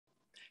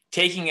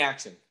Taking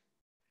action.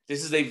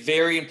 This is a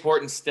very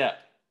important step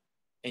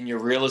in your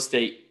real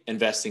estate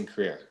investing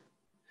career.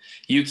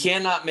 You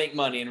cannot make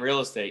money in real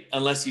estate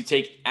unless you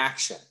take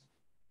action,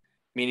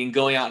 meaning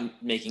going out and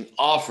making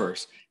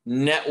offers,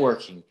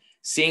 networking,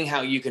 seeing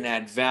how you can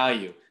add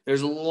value.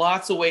 There's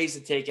lots of ways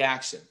to take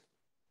action.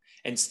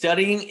 And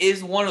studying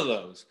is one of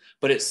those.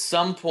 But at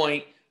some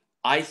point,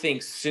 I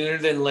think sooner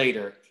than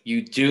later,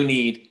 you do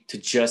need to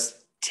just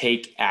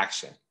take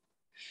action.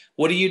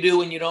 What do you do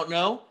when you don't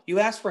know? You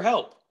ask for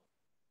help.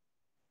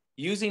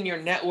 Using your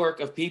network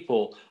of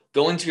people,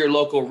 going to your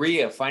local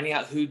REIA, finding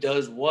out who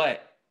does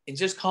what, and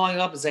just calling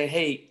up and saying,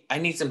 hey, I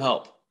need some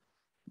help.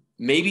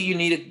 Maybe you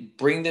need to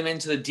bring them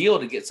into the deal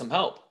to get some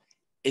help.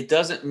 It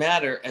doesn't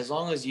matter as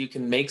long as you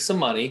can make some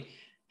money,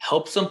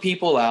 help some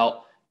people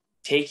out.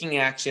 Taking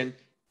action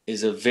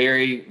is a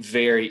very,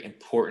 very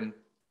important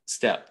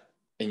step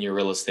in your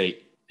real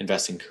estate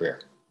investing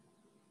career.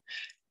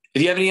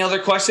 If you have any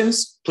other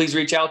questions, please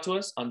reach out to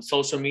us on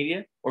social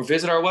media or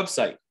visit our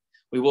website.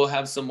 We will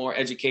have some more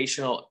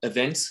educational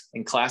events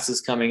and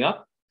classes coming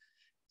up.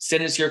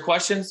 Send us your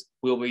questions.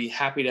 We'll be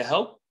happy to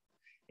help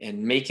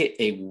and make it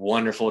a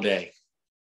wonderful day.